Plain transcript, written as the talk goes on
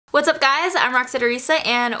What's up guys, I'm Roxette Arisa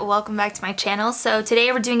and welcome back to my channel. So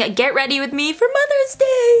today we're doing a get ready with me for Mother's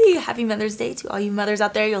Day. Happy Mother's Day to all you mothers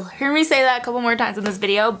out there. You'll hear me say that a couple more times in this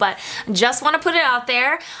video, but just want to put it out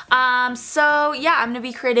there. So yeah, I'm going to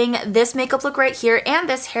be creating this makeup look right here and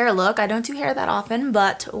this hair look. I don't do hair that often,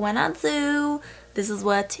 but when I do, this is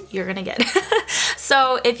what you're gonna get.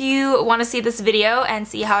 So if you want to see this video and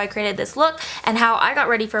see how I created this look and how I got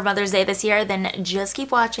ready for Mother's Day this year, then just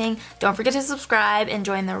keep watching. Don't forget to subscribe and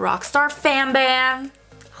join the Rockstar fam bam.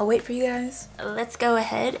 I'll wait for you guys. Let's go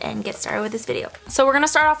ahead and get started with this video. So we're gonna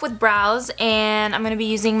start off with brows, and I'm gonna be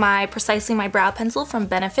using my Precisely My Brow Pencil from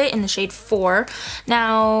Benefit in the shade 4.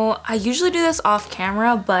 Now, I usually do this off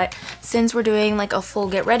camera, but since we're doing like a full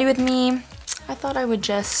get ready with me, I thought I would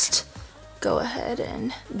just go ahead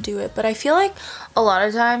and do it. But I feel like a lot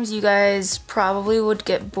of times you guys probably would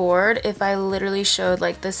get bored if I literally showed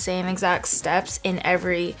like the same exact steps in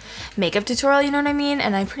every makeup tutorial, you know what I mean?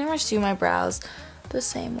 And I pretty much do my brows the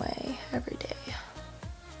same way every day.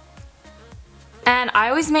 And I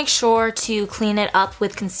always make sure to clean it up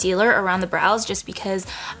with concealer around the brows just because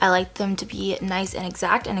I like them to be nice and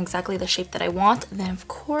exact and exactly the shape that I want. Then of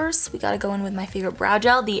course we gotta go in with my favorite brow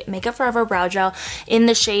gel, the Makeup Forever brow gel in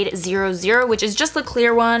the shade 00, which is just the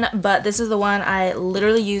clear one, but this is the one I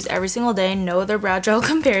literally use every single day. No other brow gel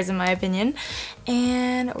compares in my opinion.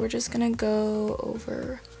 And we're just gonna go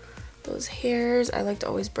over those hairs. I like to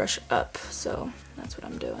always brush up, so that's what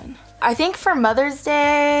I'm doing. I think for Mother's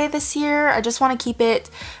Day this year, I just want to keep it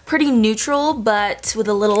pretty neutral, but with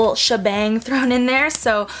a little shebang thrown in there.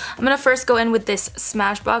 So I'm going to first go in with this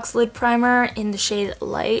Smashbox lid primer in the shade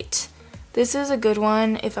Light. This is a good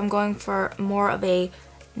one if I'm going for more of a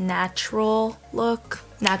natural look.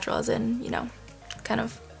 Natural as in, you know, kind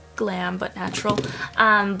of glam but natural.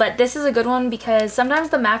 But this is a good one because sometimes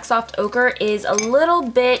the MAC Soft Ochre is a little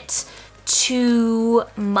bit too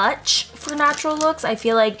much for natural looks. I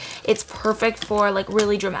feel like it's perfect for like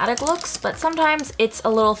really dramatic looks, but sometimes it's a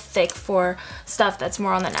little thick for stuff that's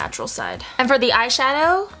more on the natural side. And for the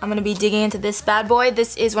eyeshadow, I'm going to be digging into this bad boy.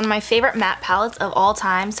 This is one of my favorite matte palettes of all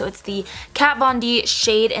time. So it's the Kat Von D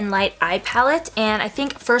Shade and Light Eye Palette. And I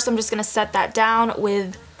think first I'm just going to set that down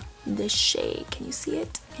with this shade. Can you see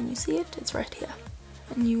it? Can you see it? It's right here.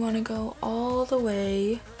 And you want to go all the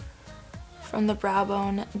way from the brow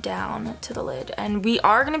bone down to the lid. And we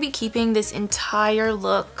are going to be keeping this entire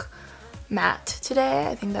look matte today.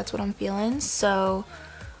 I think that's what I'm feeling. So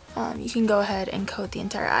you can go ahead and coat the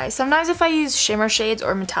entire eye. Sometimes if I use shimmer shades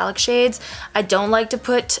or metallic shades, I don't like to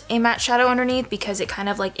put a matte shadow underneath because it kind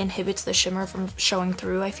of like inhibits the shimmer from showing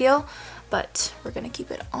through, I feel. But we're going to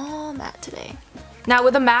keep it all matte today. Now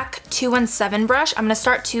with a MAC 217 brush, I'm going to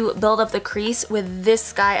start to build up the crease with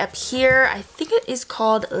this guy up here. I think it is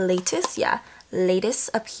called Lattice. Yeah, Lattice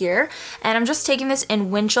up here. And I'm just taking this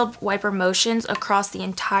in windshield wiper motions across the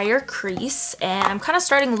entire crease. And I'm kind of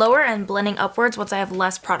starting lower and blending upwards once I have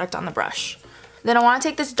less product on the brush. Then I want to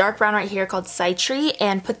take this dark brown right here called Citree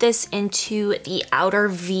and put this into the outer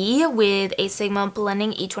V with a Sigma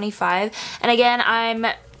Blending E25. And again, I'm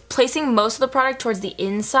placing most of the product towards the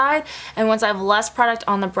inside, and once I have less product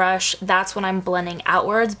on the brush, that's when I'm blending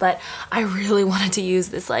outwards. But I really wanted to use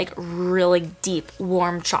this like really deep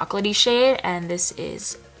warm chocolatey shade, and this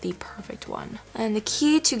is the perfect one. And the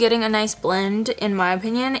key to getting a nice blend, in my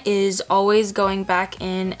opinion, is always going back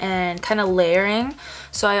in and kind of layering.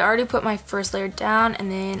 So I already put my first layer down,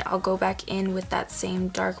 and then I'll go back in with that same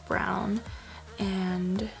dark brown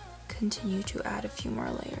and continue to add a few more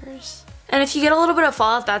layers. And if you get a little bit of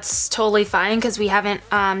fallout, that's totally fine because we haven't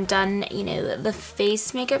done, you know, the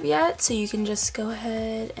face makeup yet. So you can just go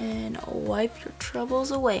ahead and wipe your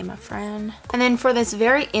troubles away, my friend. And then for this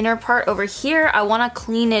very inner part over here, I want to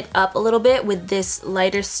clean it up a little bit with this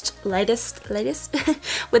lightest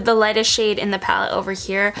with the lightest shade in the palette over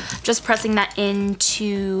here. Just pressing that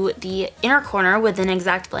into the inner corner with an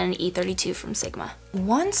Exact Blend E32 from Sigma.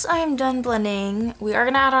 Once I'm done blending, we are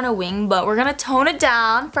going to add on a wing, but we're going to tone it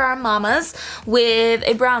down for our mamas with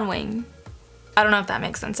a brown wing. I don't know if that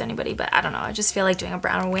makes sense to anybody, but I don't know. I just feel like doing a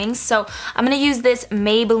brown wing. So I'm going to use this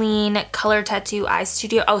Maybelline Color Tattoo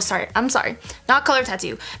Eyestudio. Oh, sorry. I'm sorry. Not Color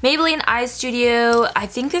Tattoo. Maybelline Eyestudio. I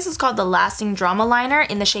think this is called the Lasting Drama Liner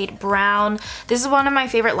in the shade brown. This is one of my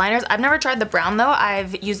favorite liners. I've never tried the brown though.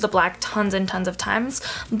 I've used the black tons and tons of times,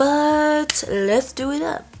 but let's do it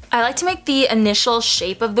up. I like to make the initial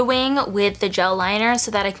shape of the wing with the gel liner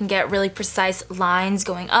so that I can get really precise lines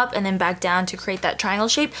going up and then back down to create that triangle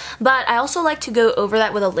shape. But I also like to go over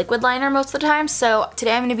that with a liquid liner most of the time. So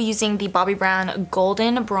today I'm going to be using the Bobbi Brown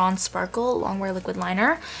Golden Bronze Sparkle Longwear Liquid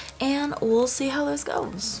Liner, and we'll see how this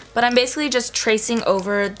goes. But I'm basically just tracing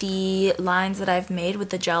over the lines that I've made with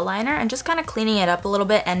the gel liner and just kind of cleaning it up a little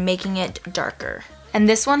bit and making it darker. And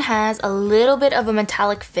this one has a little bit of a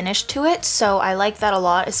metallic finish to it, so I like that a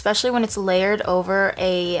lot, especially when it's layered over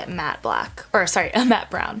a matte black, or sorry, a matte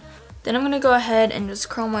brown. Then I'm gonna go ahead and just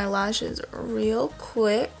curl my lashes real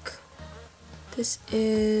quick. This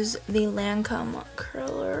is the Lancome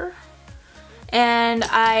curler. And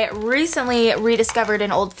I recently rediscovered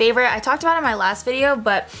an old favorite. I talked about it in my last video,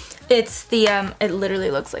 but it's the, it literally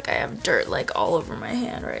looks like I have dirt like all over my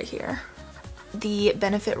hand right here. The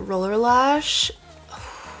Benefit Roller Lash.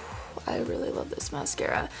 I really love this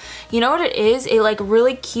mascara. You know what it is? It like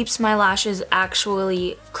really keeps my lashes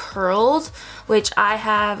actually curled, which I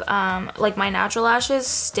have, like my natural lashes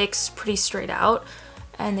sticks pretty straight out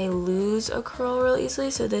and they lose a curl really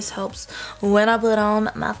easily, so this helps when I put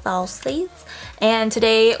on my falsies. And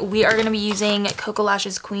today we are going to be using Koko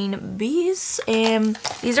Lash's Queen Bees, and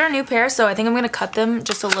these are a new pair, so I think I'm going to cut them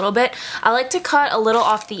just a little bit. I like to cut a little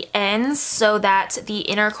off the ends so that the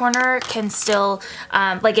inner corner can still,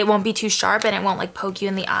 like it won't be too sharp and it won't like poke you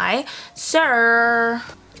in the eye. So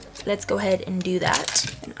let's go ahead and do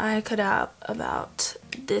that. And I cut out about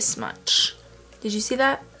this much. Did you see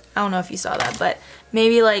that? I don't know if you saw that, but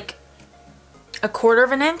maybe like a quarter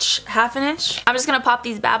of an inch, half an inch. I'm just gonna pop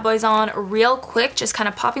these bad boys on real quick, just kind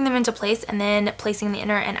of popping them into place and then placing the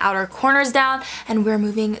inner and outer corners down, and we're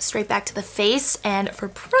moving straight back to the face. And for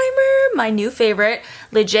primer, my new favorite,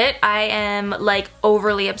 legit, I am like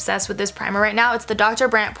overly obsessed with this primer right now. It's the Dr.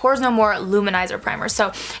 Brandt Pores No More Luminizer Primer.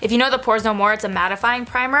 So if you know the Pores No More, it's a mattifying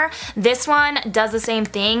primer. This one does the same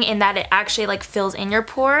thing in that it actually like fills in your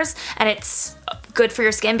pores, and it's good for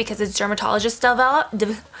your skin because it's dermatologist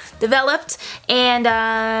developed,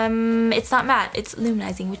 and it's not matte, it's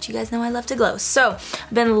luminizing, which you guys know I love to glow. So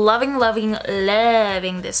I've been loving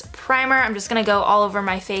this primer. I'm just gonna go all over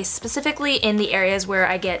my face, specifically in the areas where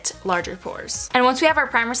I get larger pores. And once we have our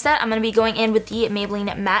primer set, I'm gonna be going in with the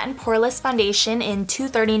Maybelline Matte and Poreless Foundation in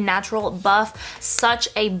 230 Natural Buff. Such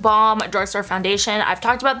a bomb drugstore foundation. I've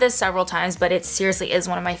talked about this several times, but it seriously is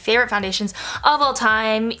one of my favorite foundations of all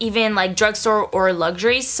time, even like drugstore or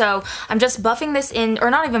luxury. So I'm just buffing this in, or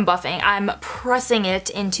not even buffing, I'm pressing it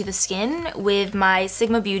into the skin with my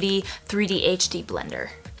Sigma Beauty 3D HD blender.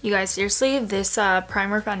 You guys, seriously, this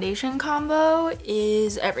primer foundation combo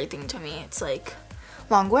is everything to me. It's like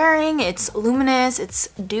long wearing, it's luminous, it's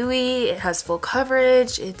dewy, it has full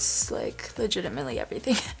coverage, it's like legitimately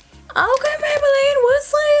everything. Okay, Maybelline,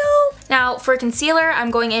 what's up? Now for concealer, I'm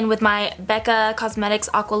going in with my Becca Cosmetics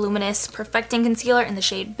Aqua Luminous Perfecting Concealer in the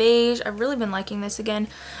shade Beige. I've really been liking this again.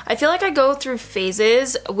 I feel like I go through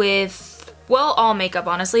phases with, well, all makeup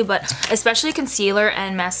honestly, but especially concealer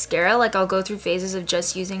and mascara. Like I'll go through phases of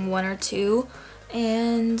just using one or two,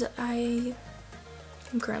 and I'm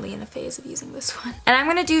currently in a phase of using this one. And I'm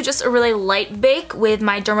gonna do just a really light bake with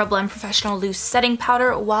my DermaBlend Professional Loose Setting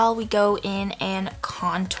Powder while we go in and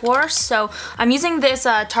contour. So I'm using this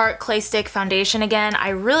Tarte Clay Stick Foundation again. I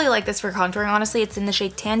really like this for contouring, honestly. It's in the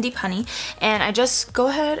shade Tan Deep Honey. And I just go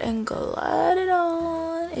ahead and glide it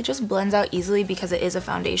on. It just blends out easily because it is a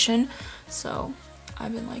foundation. So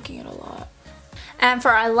I've been liking it a lot. And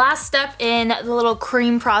for our last step in the little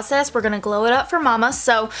cream process, we're gonna glow it up for mama.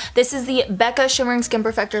 So this is the Becca Shimmering Skin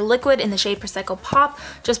Perfector Liquid in the shade Prossecco Pop.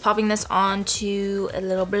 Just popping this onto a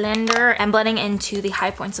little blender and blending into the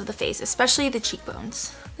high points of the face, especially the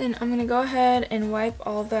cheekbones. Then I'm gonna go ahead and wipe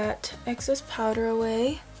all that excess powder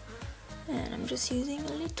away. And I'm just using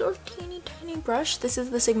a little teeny tiny brush. This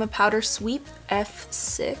is the Sigma Powder Sweep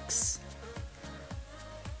F6.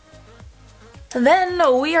 Then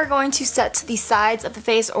we are going to set the sides of the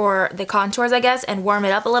face, or the contours I guess, and warm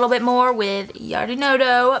it up a little bit more with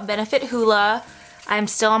Yardinodo Benefit Hoola. I'm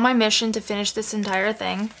still on my mission to finish this entire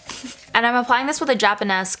thing. And I'm applying this with a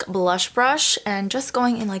Japanesque blush brush and just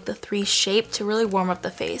going in like the 3 shape to really warm up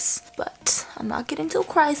the face. But I'm not getting too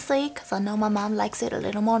crazy because I know my mom likes it a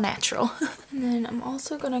little more natural. And then I'm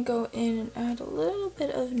also going to go in and add a little bit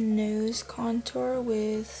of nose contour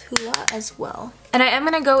with Hoola as well. And I am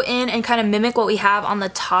going to go in and kind of mimic what we have on the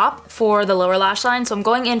top for the lower lash line. So I'm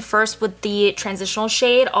going in first with the transitional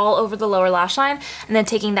shade all over the lower lash line, and then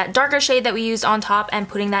taking that darker shade that we used on top and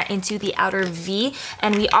putting that into the outer V.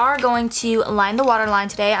 And we are going to line the waterline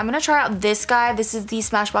today. I'm going to try out this guy. This is the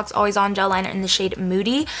Smashbox Always On Gel Liner in the shade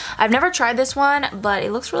Moody. I've never tried this one, but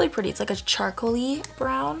it looks really pretty. It's like a charcoaly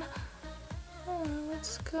brown.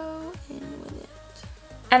 Let's go in with it.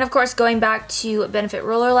 And of course, going back to Benefit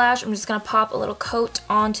Roller Lash, I'm just gonna pop a little coat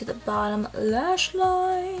onto the bottom lash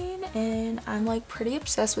line. And I'm like pretty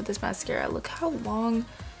obsessed with this mascara. Look how long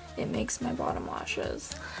it makes my bottom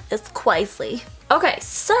lashes. It's crazy. Okay,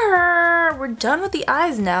 so we're done with the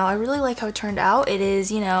eyes now. I really like how it turned out. It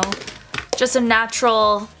is, you know, just a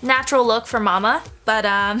natural look for mama. But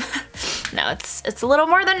no, it's a little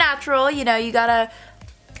more than natural. You know, you gotta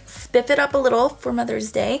spiff it up a little for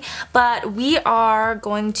Mother's Day. But we are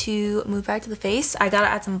going to move back to the face. I gotta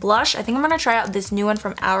add some blush. I think I'm gonna try out this new one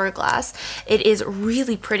from Hourglass. It is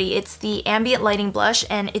really pretty. It's the Ambient Lighting Blush,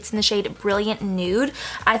 and it's in the shade Brilliant Nude.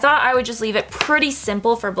 I thought I would just leave it pretty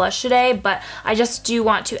simple for blush today, but I just do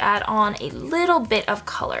want to add on a little bit of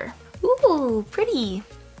color. Ooh, pretty.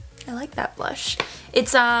 I like that blush.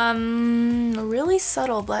 It's really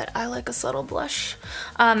subtle, but I like a subtle blush.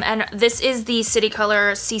 And this is the City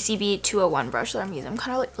Color CCB 201 brush that I'm using. I'm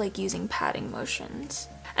kind of like using patting motions.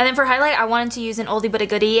 And then for highlight, I wanted to use an oldie but a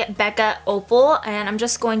goodie Becca Opal, and I'm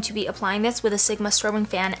just going to be applying this with a Sigma Strobing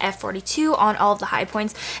Fan F42 on all of the high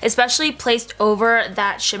points, especially placed over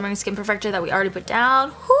that Shimmering Skin Perfector that we already put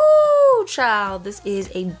down. Whoo, child, this is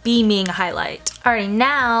a beaming highlight. Alrighty,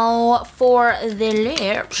 now for the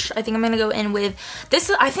lips, I think I'm gonna go in with this.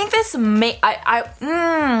 I think this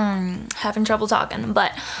having trouble talking,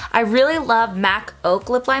 but I really love MAC Oak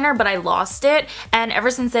lip liner, but I lost it, and ever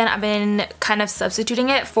since then I've been kind of substituting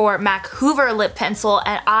it for MAC Hoover lip pencil,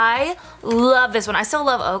 and I love this one. I still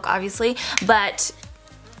love Oak, obviously, but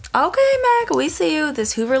okay, MAC, we see you.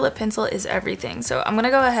 This Hoover lip pencil is everything. So I'm gonna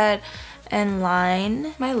go ahead and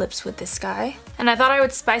line my lips with this guy. And I thought I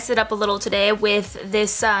would spice it up a little today with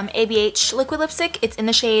this ABH liquid lipstick. It's in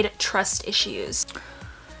the shade Trust Issues.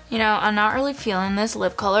 You know, I'm not really feeling this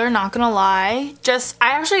lip color, not gonna lie. I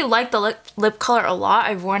actually like the lip color a lot.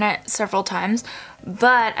 I've worn it several times,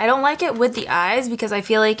 but I don't like it with the eyes because I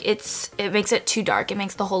feel like it makes it too dark. It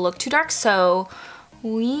makes the whole look too dark. So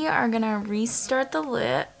we are gonna restart the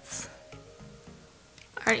lips.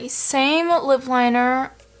 Alright, same lip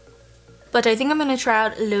liner, but I think I'm gonna try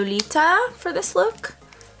out Lolita for this look.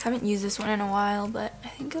 Haven't used this one in a while, but I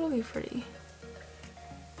think it'll be pretty.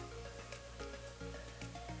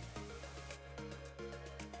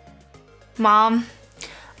 Mom,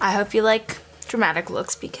 I hope you like dramatic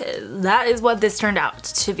looks because that is what this turned out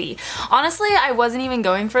to be. Honestly, I wasn't even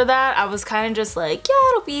going for that. I was kind of just like, yeah,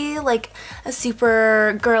 it'll be like a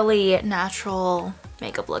super girly, natural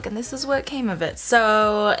makeup look, and this is what came of it.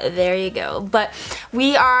 So there you go. But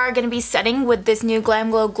we are going to be setting with this new Glam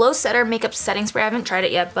Glow Glow Setter makeup setting spray. I haven't tried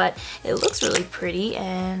it yet, but it looks really pretty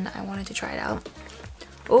and I wanted to try it out.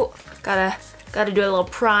 Oh, gotta do a little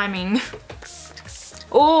priming.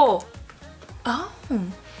 Oh,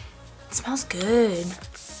 it smells good.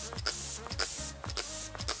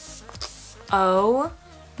 Oh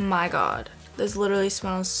my god, this literally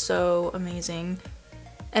smells so amazing.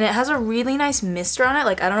 And it has a really nice mister on it.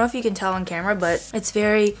 Like, I don't know if you can tell on camera, but it's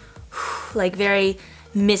very, like, very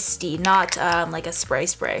misty, not like a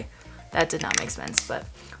spray. That did not make sense, but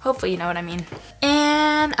hopefully you know what I mean.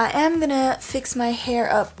 And I am gonna fix my hair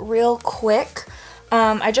up real quick.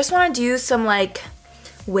 I just want to do some like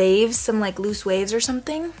waves, some like loose waves or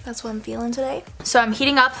something. That's what I'm feeling today. So I'm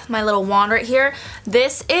heating up my little wand right here.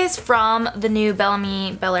 This is from the new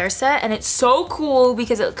Bellamy Bel Air set, and it's so cool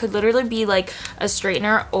because it could literally be like a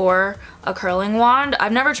straightener or a curling wand.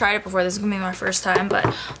 I've never tried it before. This is gonna be my first time,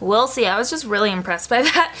 but we'll see. I was just really impressed by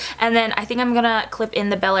that. And then I think I'm gonna clip in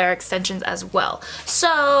the Bel Air extensions as well.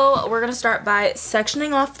 So we're gonna start by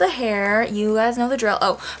sectioning off the hair. You guys know the drill.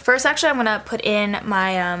 Oh, first actually I'm gonna put in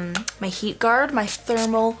my my heat guard, my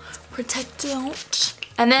thermal protectant.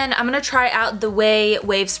 And then I'm gonna try out the Way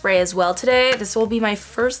Wave Spray as well today. This will be my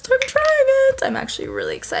first time trying it. I'm actually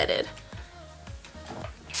really excited.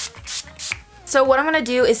 So what I'm gonna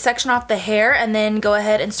do is section off the hair and then go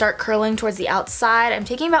ahead and start curling towards the outside. I'm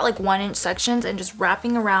taking about like 1-inch sections and just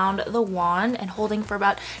wrapping around the wand and holding for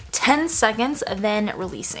about 10 seconds, then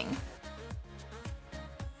releasing.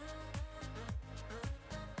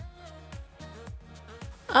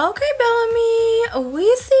 Okay, Bellamy,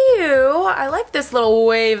 we see you. I like this little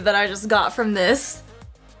wave that I just got from this.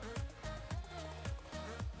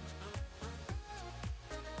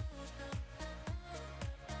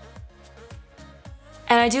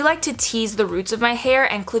 And I do like to tease the roots of my hair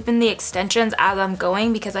and clip in the extensions as I'm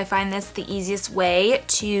going because I find this the easiest way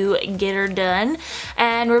to get her done.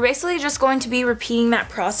 And we're basically just going to be repeating that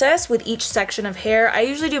process with each section of hair. I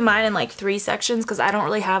usually do mine in like 3 sections because I don't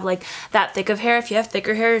really have like that thick of hair. If you have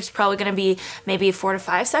thicker hair, it's probably going to be maybe 4 to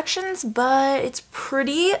 5 sections, but it's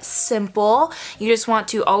pretty simple. You just want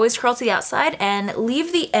to always curl to the outside and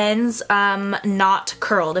leave the ends not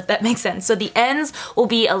curled, if that makes sense. So the ends will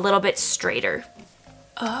be a little bit straighter.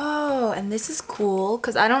 Oh, and this is cool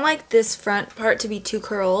because I don't like this front part to be too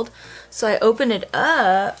curled. So I open it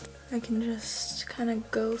up. I can just kind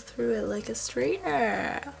of go through it like a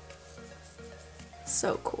straightener.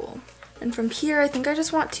 So cool. And from here, I think I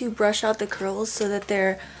just want to brush out the curls so that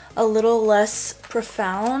they're a little less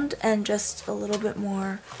profound and just a little bit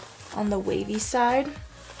more on the wavy side.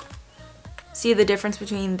 See the difference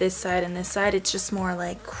between this side and this side? It's just more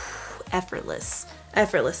like effortless.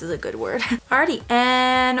 Effortless is a good word. Alrighty,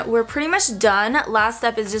 and we're pretty much done. Last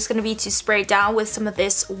step is just gonna be to spray it down with some of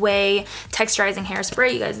this Way texturizing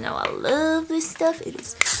hairspray. You guys know I love this stuff. It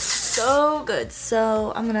is so good.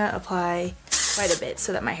 So I'm gonna apply quite a bit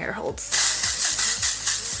so that my hair holds.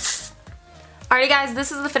 Alrighty guys,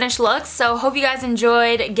 this is the finished look, so hope you guys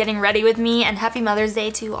enjoyed getting ready with me, and happy Mother's Day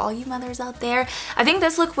to all you mothers out there. I think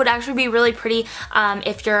this look would actually be really pretty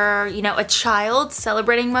if you're, you know, a child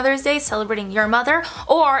celebrating Mother's Day, celebrating your mother,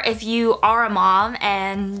 or if you are a mom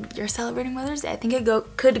and you're celebrating Mother's Day. I think it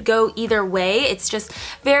could go either way. It's just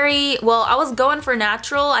very, well, I was going for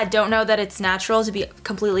natural. I don't know that it's natural, to be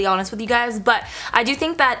completely honest with you guys, but I do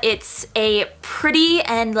think that it's a pretty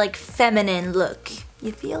and like feminine look.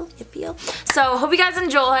 You feel? You feel? So hope you guys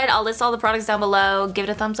enjoyed. I'll list all the products down below. Give it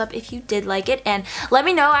a thumbs up if you did like it, and let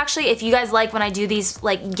me know actually if you guys like when I do these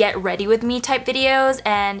like get ready with me type videos,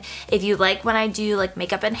 and if you like when I do like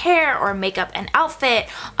makeup and hair or makeup and outfit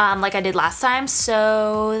like I did last time,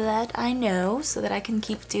 so that I know, so that I can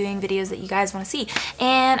keep doing videos that you guys want to see.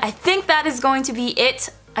 And I think that is going to be it.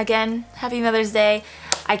 Again, happy Mother's Day.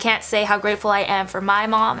 I can't say how grateful I am for my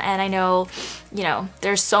mom, and I know, you know,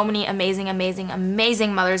 there's so many amazing, amazing,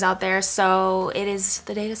 amazing mothers out there, so it is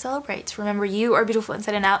the day to celebrate. Remember, you are beautiful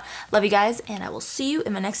inside and out. Love you guys, and I will see you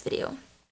in my next video.